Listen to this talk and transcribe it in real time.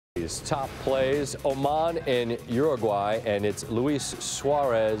These top plays, Oman and Uruguay, and it's Luis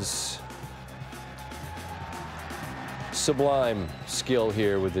Suarez. Sublime skill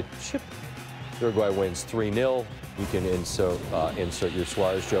here with the chip. Uruguay wins 3-0. You can insert your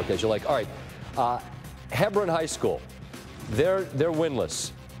Suarez joke as you like. All right, Hebron High School, they're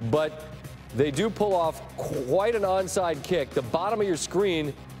winless, but they do pull off quite an onside kick. The bottom of your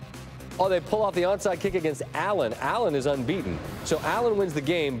screen. Oh, they pull off the onside kick against Allen. Allen is unbeaten. So Allen wins the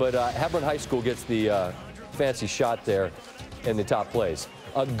game, but Hebron High School gets the fancy shot there in the top plays.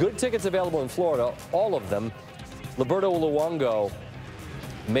 Good tickets available in Florida, all of them. Liberto Luongo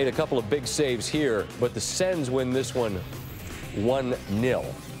made a couple of big saves here, but the Sens win this one 1-0.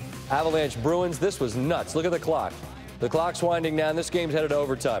 Avalanche Bruins, this was nuts. Look at the clock. The clock's winding down. This game's headed to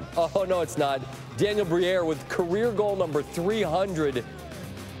overtime. Oh, no, it's not. Daniel Briere with career goal number 300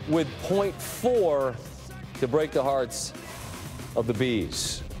 with .4 to break the hearts of the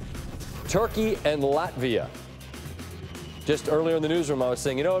Bees. Turkey and Latvia. Just earlier in the newsroom, I was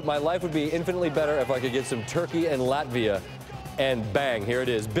saying, you know what, my life would be infinitely better if I could get some Turkey and Latvia. And bang, here it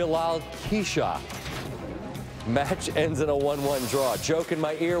is. Bilal Kisha. Match ends in a 1-1 draw. Joke in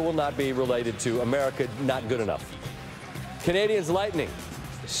my ear will not be related to America not good enough. Canadians Lightning.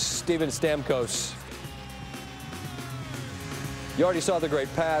 Steven Stamkos. You already saw the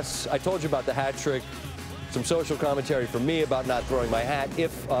great pass. I told you about the hat trick. Some social commentary from me about not throwing my hat.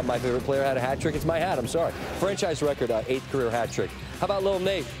 If my favorite player had a hat trick, it's my hat. I'm sorry. Franchise record, 8th career hat trick. How about Lil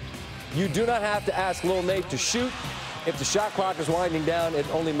Nate? You do not have to ask Lil Nate to shoot. If the shot clock is winding down, it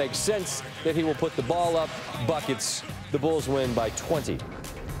only makes sense that he will put the ball up. Buckets. The Bulls win by 20.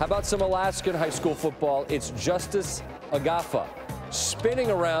 How about some Alaskan high school football? It's Justice Agafa. Spinning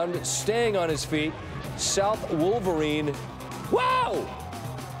around, staying on his feet. South Wolverine. Wow!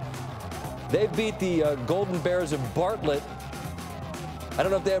 They beat the Golden Bears of Bartlett. I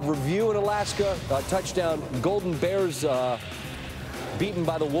don't know if they have review in Alaska. Touchdown. Golden Bears beaten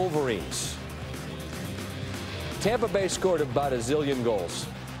by the Wolverines. Tampa Bay scored about a zillion goals.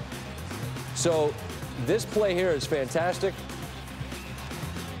 So this play here is fantastic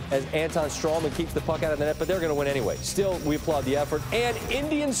as Anton Strawman keeps the puck out of the net, but they're going to win anyway. Still, we applaud the effort. And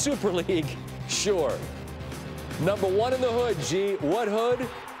Indian Super League, sure. Number 1 in the hood, G. What hood?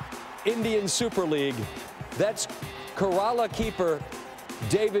 Indian Super League. That's Kerala keeper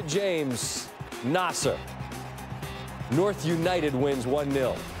David James Nasser. North United wins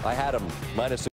 1-0. I had him minus